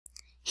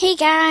Hey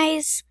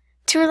guys,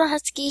 Tour the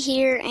Husky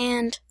here,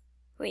 and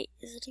wait,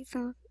 is it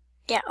even?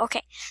 Yeah,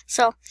 okay.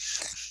 So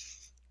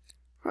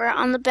we're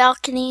on the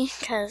balcony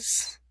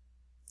because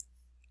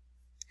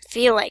I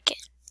feel like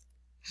it,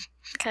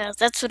 because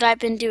that's what I've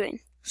been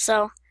doing.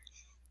 So,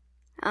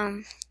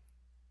 I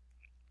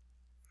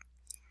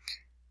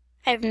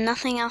have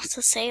nothing else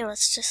to say.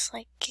 Let's just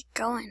get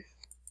going.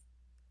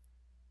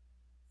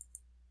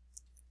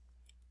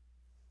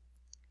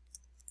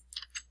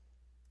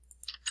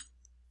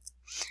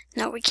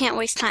 No, we can't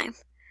waste time.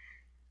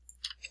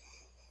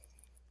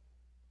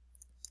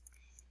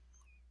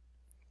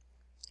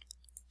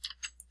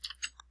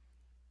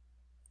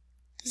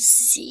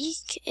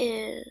 Zeke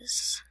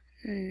is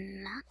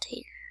not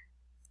here.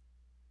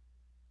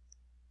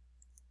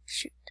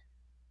 Shoot.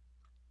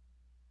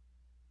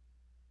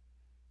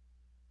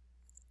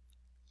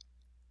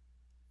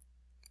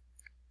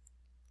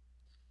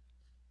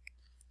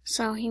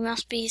 So he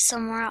must be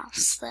somewhere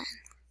else then.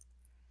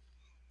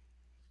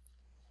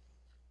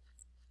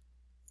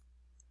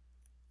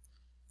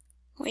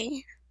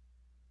 Wait.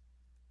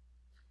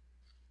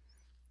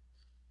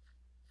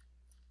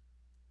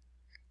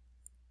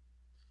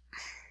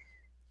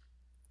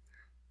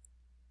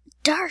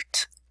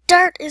 Dart!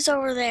 Dart is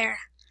over there!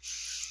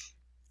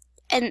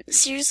 And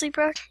seriously,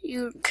 bro,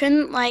 you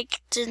couldn't,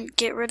 didn't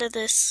get rid of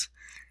this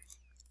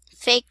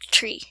fake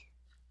tree.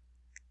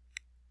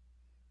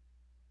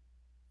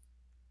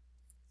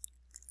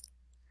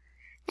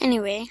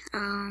 Anyway,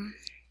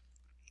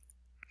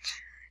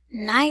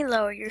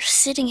 Nilo, you're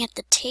sitting at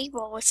the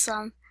table with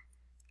some...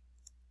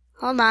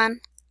 Hold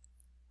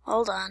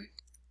on.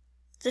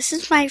 This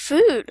is my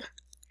food.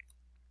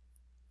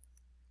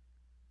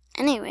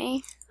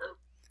 Anyway,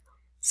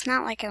 it's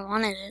not like I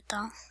wanted it,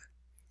 though.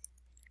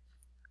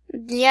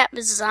 Yep,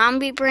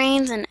 zombie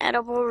brains and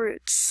edible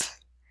roots.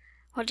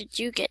 What did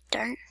you get,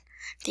 Dart?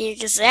 The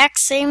exact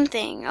same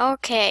thing.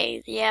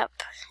 Okay, yep.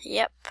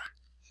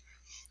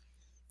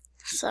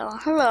 So,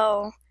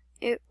 hello.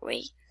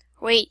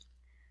 Wait.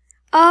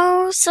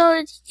 Oh,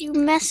 so you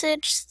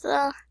messaged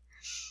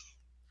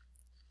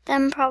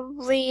them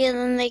probably, and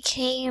then they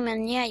came,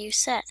 and yeah, you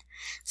said.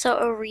 So,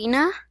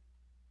 Arena?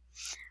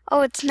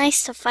 Oh, it's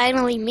nice to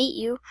finally meet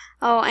you.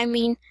 Oh, I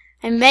mean,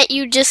 I met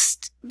you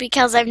just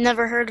because I've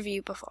never heard of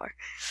you before.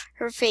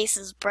 Her face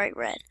is bright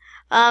red.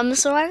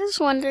 So I was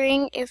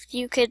wondering if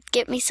you could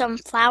get me some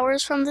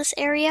flowers from this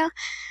area.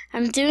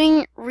 I'm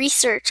doing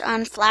research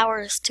on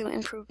flowers to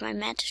improve my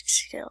magic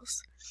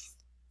skills.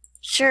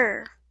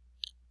 Sure.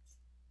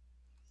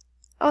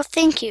 Oh,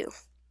 thank you.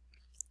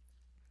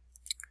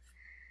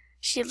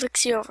 She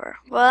looks you over.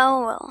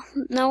 Well,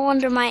 no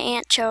wonder my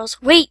aunt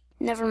chose... Wait,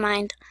 never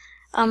mind.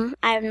 I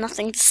have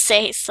nothing to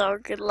say, so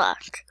good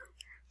luck.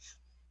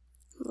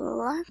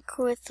 Luck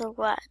with the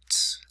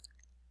what?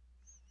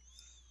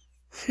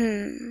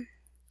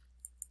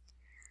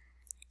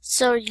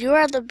 So you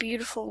are the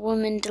beautiful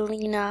woman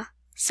Delina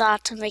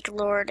sought to make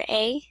Lord,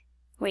 eh?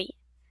 Wait,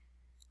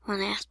 I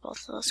want to ask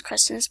both of those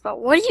questions,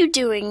 but what are you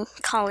doing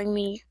calling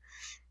me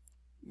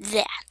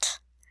that?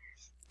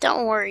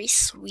 Don't worry,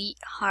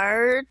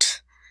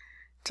 sweetheart.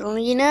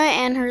 Delina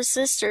and her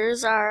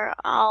sisters are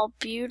all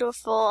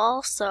beautiful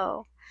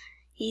also.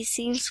 He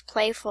seems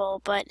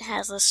playful, but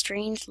has a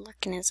strange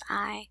look in his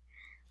eye.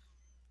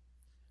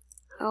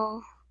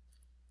 Oh,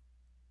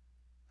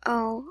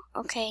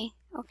 okay.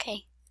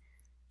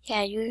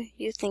 Yeah,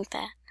 you think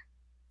that.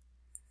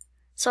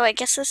 So I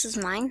guess this is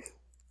mine?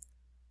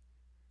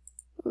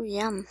 Ooh,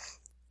 yum.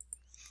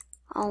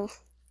 I'll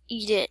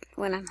eat it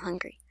when I'm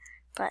hungry.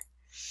 But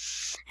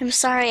I'm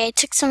sorry, I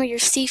took some of your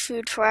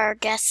seafood for our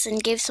guests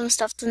and gave some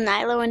stuff to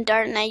Nilo and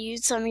Dart, and I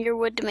used some of your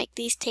wood to make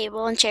these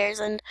table and chairs,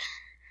 and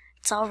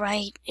it's all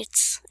right.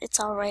 It's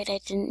all right. I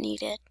didn't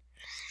need it.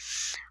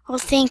 Well,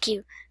 thank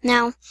you.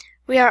 Now,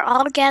 we are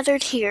all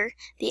gathered here,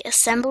 the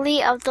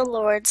assembly of the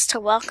lords, to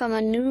welcome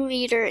a new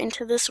leader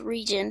into this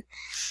region,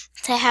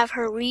 to have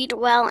her lead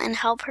well and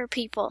help her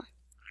people.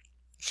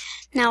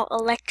 Now,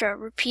 Electra,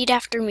 repeat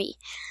after me.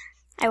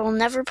 I will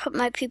never put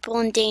my people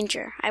in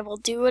danger. I will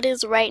do what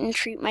is right and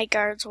treat my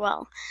guards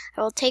well.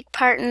 I will take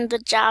part in the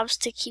jobs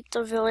to keep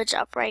the village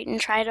upright and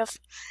try to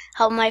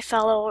help my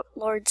fellow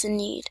lords in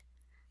need.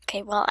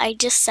 Okay, well, I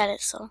just said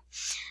it, so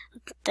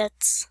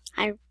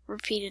I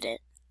repeated it.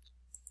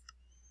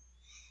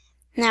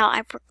 Now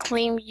I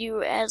proclaim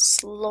you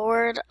as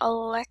Lord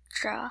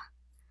Electra.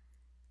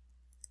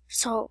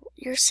 So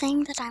you're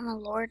saying that I'm a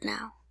lord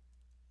now?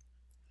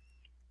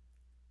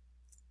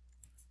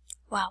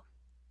 Wow.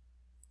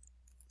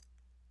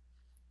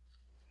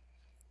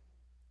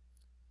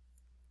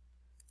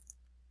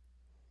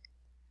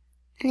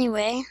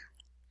 Anyway.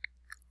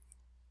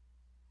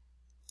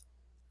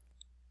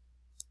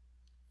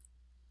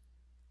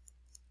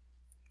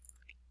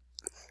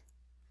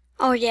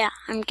 Oh yeah,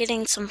 I'm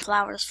getting some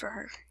flowers for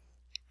her,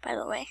 by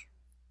the way.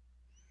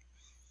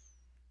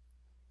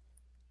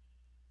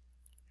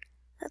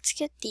 Let's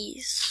get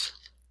these.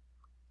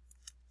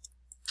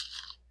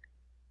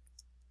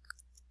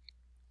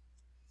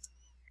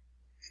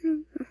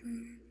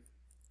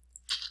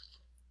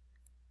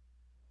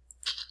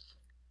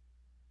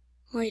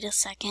 Wait a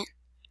second.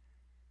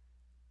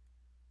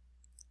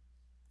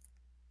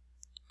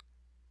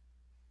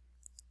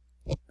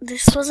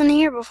 This wasn't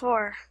here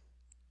before.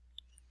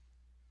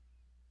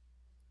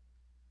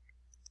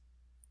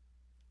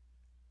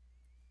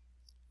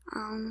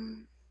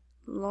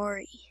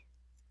 Lori.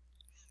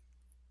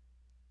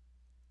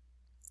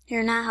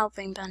 You're not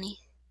helping, Bunny.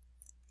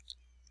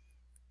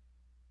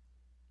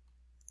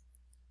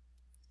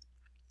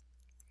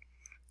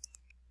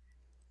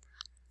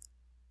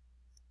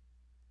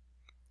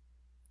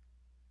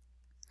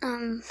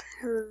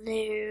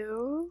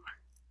 Hello?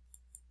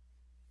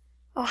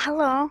 Oh,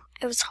 hello.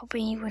 I was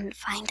hoping you wouldn't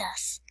find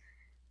us.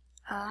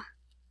 How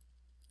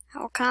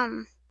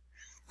come?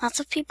 Lots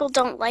of people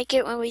don't like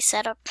it when we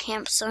set up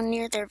camp so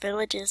near their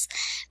villages.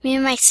 Me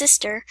and my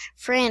sister,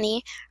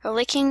 Franny, are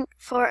looking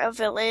for a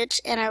village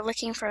and are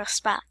looking for a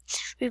spot.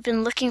 We've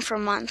been looking for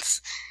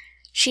months.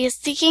 She is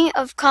thinking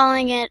of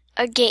calling it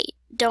a gate.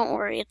 Don't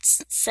worry,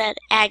 it's said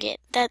agate.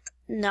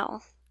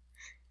 No.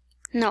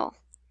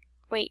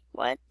 Wait,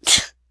 what?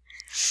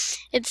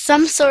 It's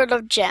some sort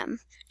of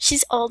gem.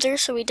 She's older,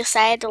 so we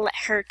decided to let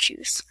her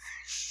choose.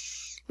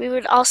 We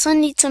would also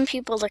need some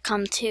people to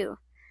come too.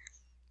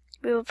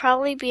 We will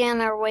probably be on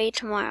our way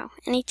tomorrow.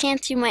 Any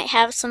chance you might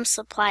have some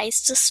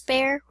supplies to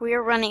spare? We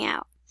are running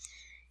out.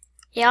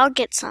 Yeah, I'll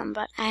get some,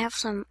 but I have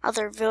some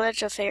other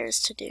village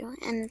affairs to do,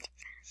 and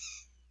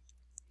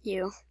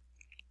you.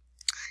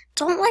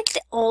 Don't like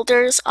the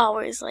elders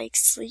always like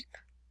sleep?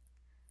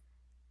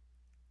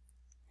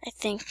 I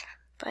think,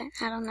 but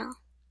I don't know.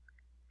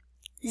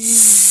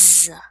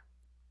 Zzz.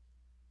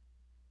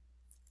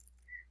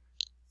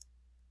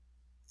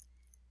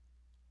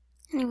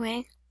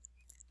 Anyway,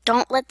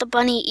 don't let the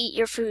bunny eat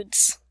your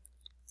foods.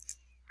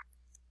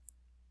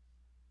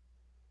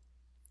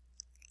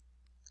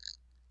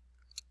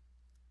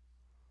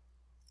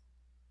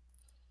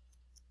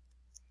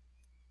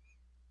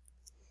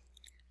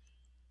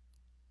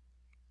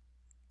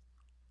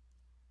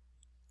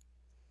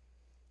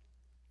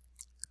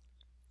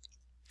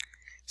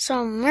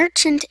 So,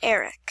 Merchant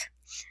Eric,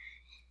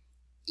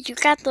 you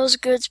got those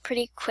goods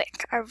pretty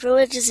quick. Our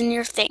village is in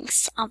your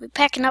thanks. I'll be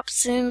packing up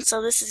soon,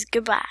 so this is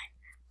goodbye.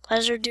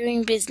 Pleasure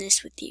doing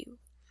business with you.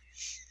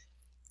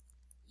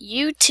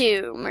 You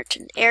too,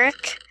 Merchant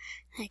Eric.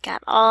 I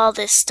got all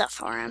this stuff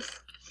for him.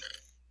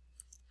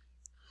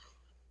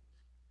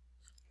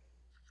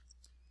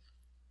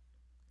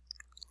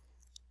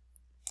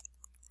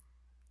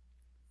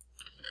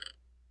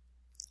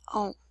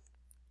 Oh.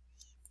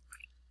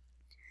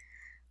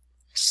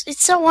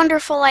 It's so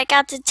wonderful I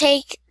got to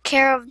take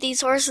care of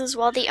these horses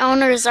while the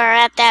owners are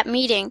at that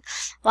meeting.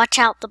 Watch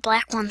out, the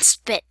black one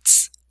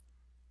spits.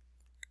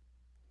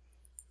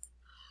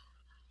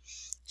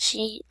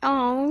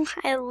 Oh,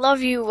 I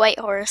love you, White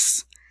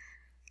Horse.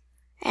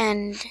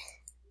 And,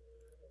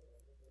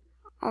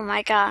 oh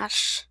my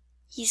gosh,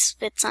 he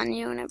spits on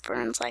you and it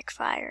burns like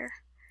fire.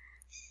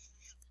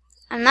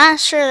 I'm not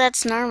sure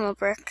that's normal,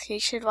 Brick. You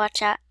should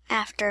watch out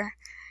after.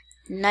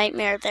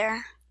 Nightmare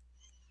there.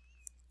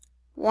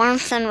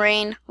 Warmth and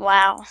rain,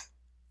 wow.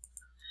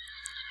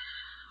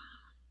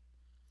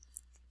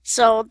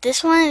 So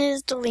this one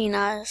is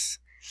Delina's,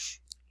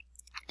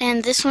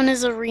 and this one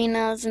is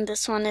Arena's, and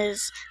this one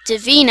is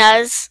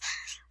Davina's,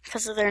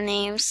 because of their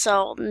names.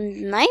 So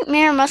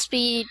Nightmare must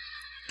be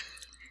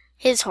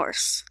his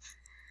horse,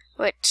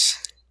 which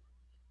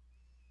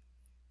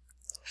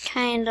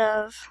kind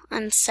of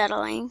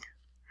unsettling.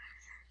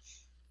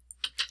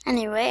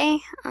 Anyway,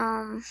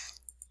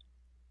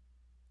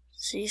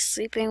 she's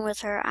sleeping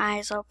with her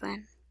eyes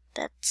open.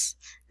 That's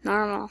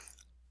normal.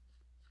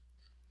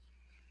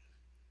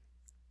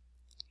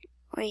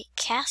 Wait,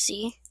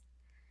 Cassie?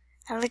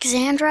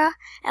 Alexandra?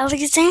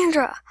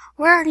 Alexandra!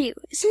 Where are you?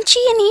 Isn't she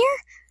in here?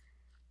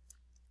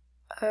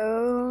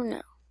 Oh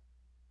no.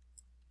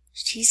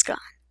 She's gone.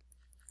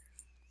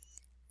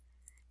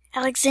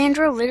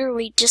 Alexandra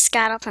literally just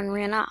got up and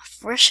ran off.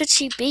 Where should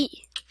she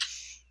be?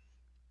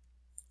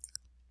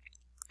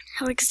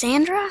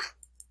 Alexandra?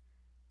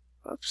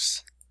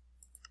 Whoops.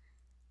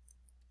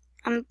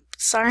 I'm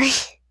sorry.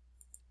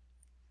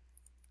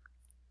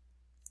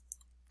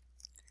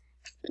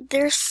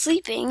 They're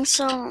sleeping,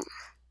 so...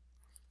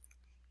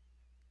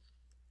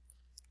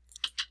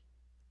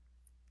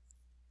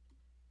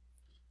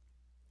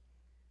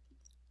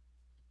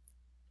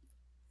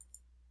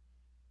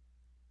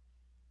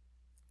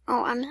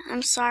 Oh,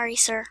 I'm sorry,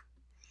 sir.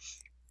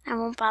 I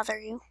won't bother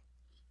you.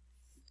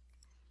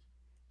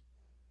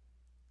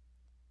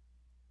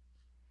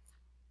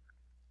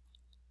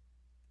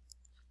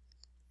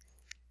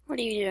 What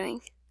are you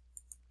doing?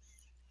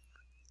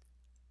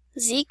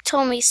 Zeke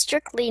told me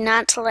strictly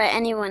not to let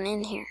anyone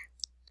in here.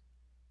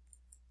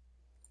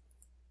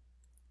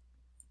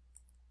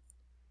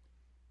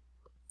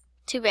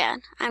 Too bad.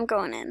 I'm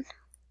going in.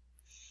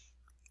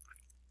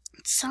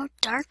 It's so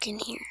dark in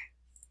here.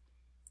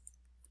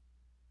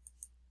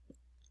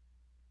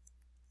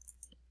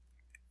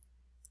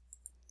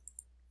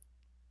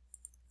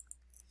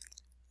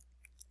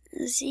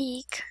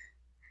 Zeke.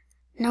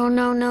 No.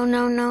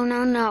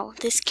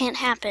 This can't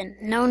happen.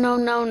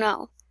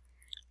 No.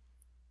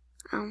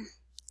 Where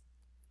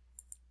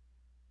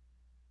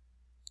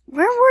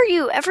were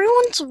you?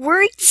 Everyone's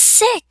worried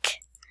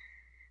sick.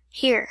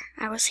 Here,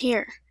 I was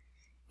here.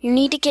 You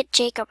need to get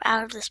Jacob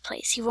out of this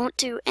place. He won't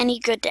do any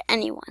good to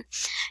anyone.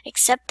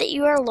 Accept that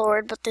you are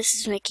Lord, but this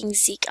is making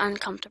Zeke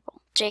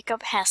uncomfortable.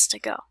 Jacob has to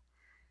go.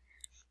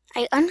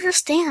 I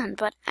understand,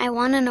 but I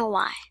want to know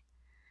why.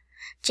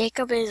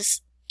 Jacob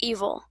is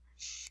evil.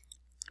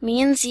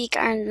 Me and Zeke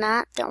are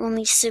not the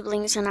only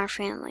siblings in our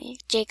family.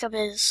 Jacob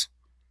is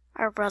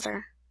our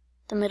brother,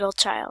 the middle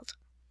child.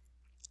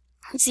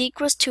 Zeke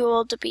was too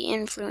old to be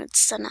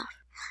influenced enough.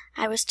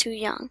 I was too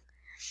young.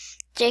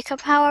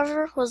 Jacob,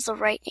 however, was the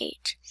right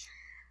age.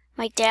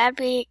 My dad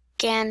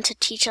began to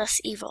teach us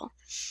evil.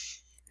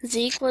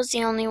 Zeke was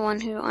the only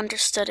one who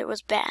understood it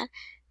was bad.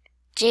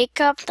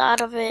 Jacob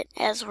thought of it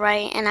as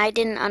right, and I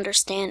didn't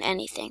understand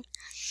anything.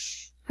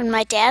 When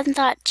my dad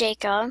thought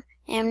Jacob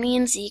and me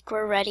and Zeke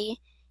were ready,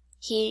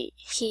 he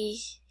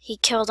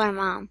killed our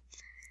mom.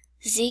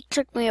 Zeke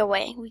took me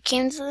away. We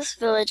came to this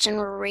village and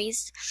were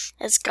raised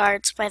as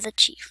guards by the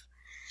chief.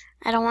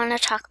 I don't want to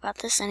talk about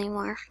this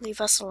anymore.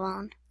 Leave us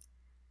alone.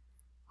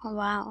 Oh,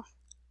 wow.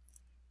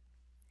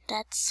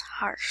 That's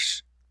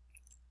harsh.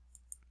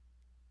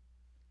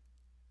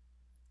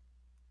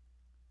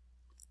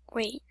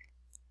 Wait.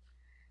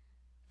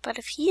 But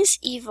if he is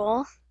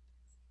evil,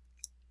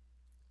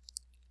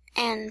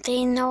 and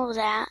they know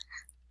that,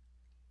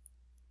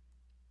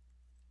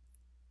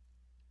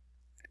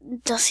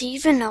 does he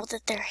even know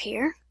that they're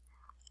here?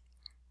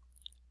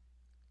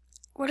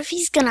 What if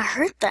he's gonna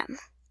hurt them?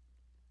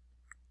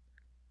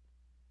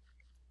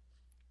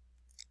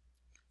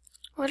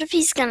 What if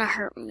he's gonna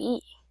hurt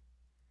me?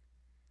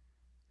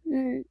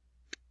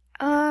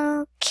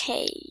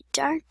 Okay,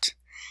 Dart.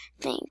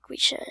 Think we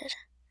should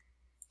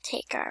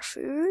take our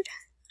food.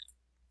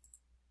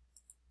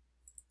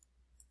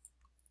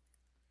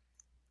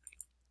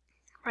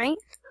 Right?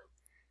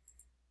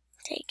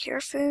 Take your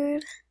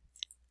food.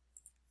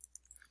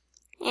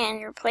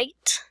 And your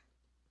plate.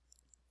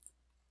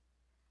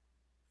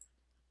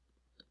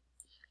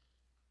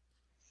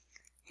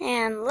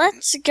 And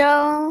let's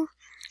go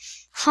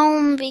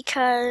home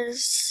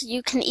because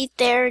you can eat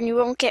there and you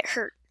won't get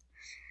hurt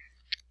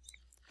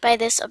by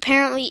this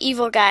apparently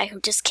evil guy who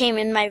just came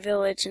in my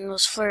village and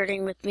was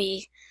flirting with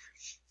me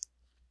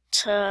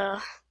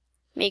to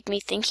make me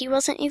think he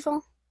wasn't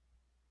evil.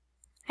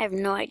 I have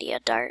no idea,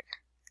 Dart.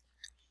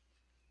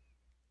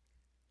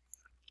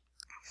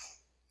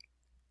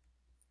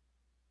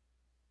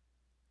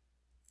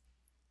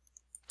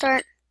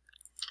 Dart,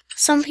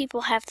 some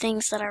people have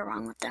things that are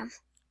wrong with them.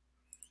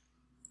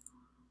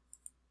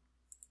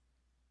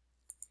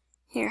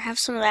 Here, have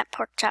some of that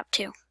pork chop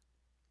too.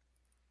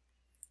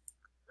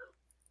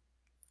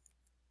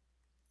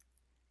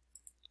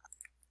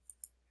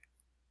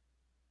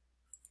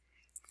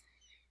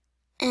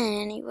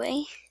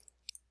 Anyway.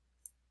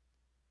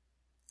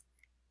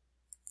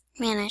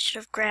 Man, I should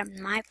have grabbed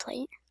my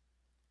plate.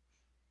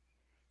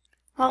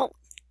 Well,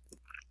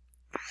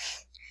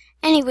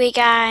 anyway,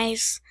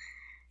 guys,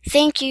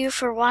 thank you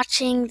for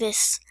watching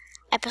this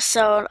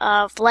episode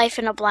of Life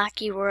in a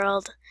Blocky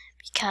World,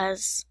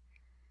 because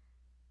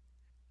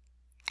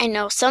I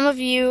know some of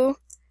you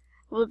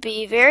will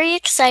be very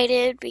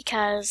excited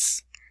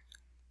because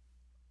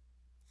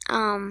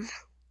I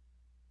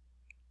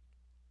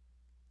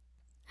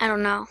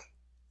don't know.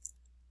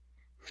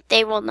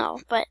 They will know,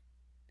 but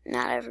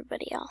not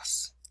everybody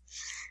else.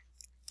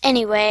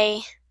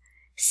 Anyway,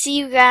 see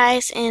you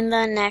guys in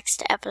the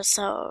next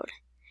episode.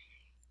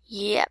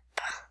 Yep.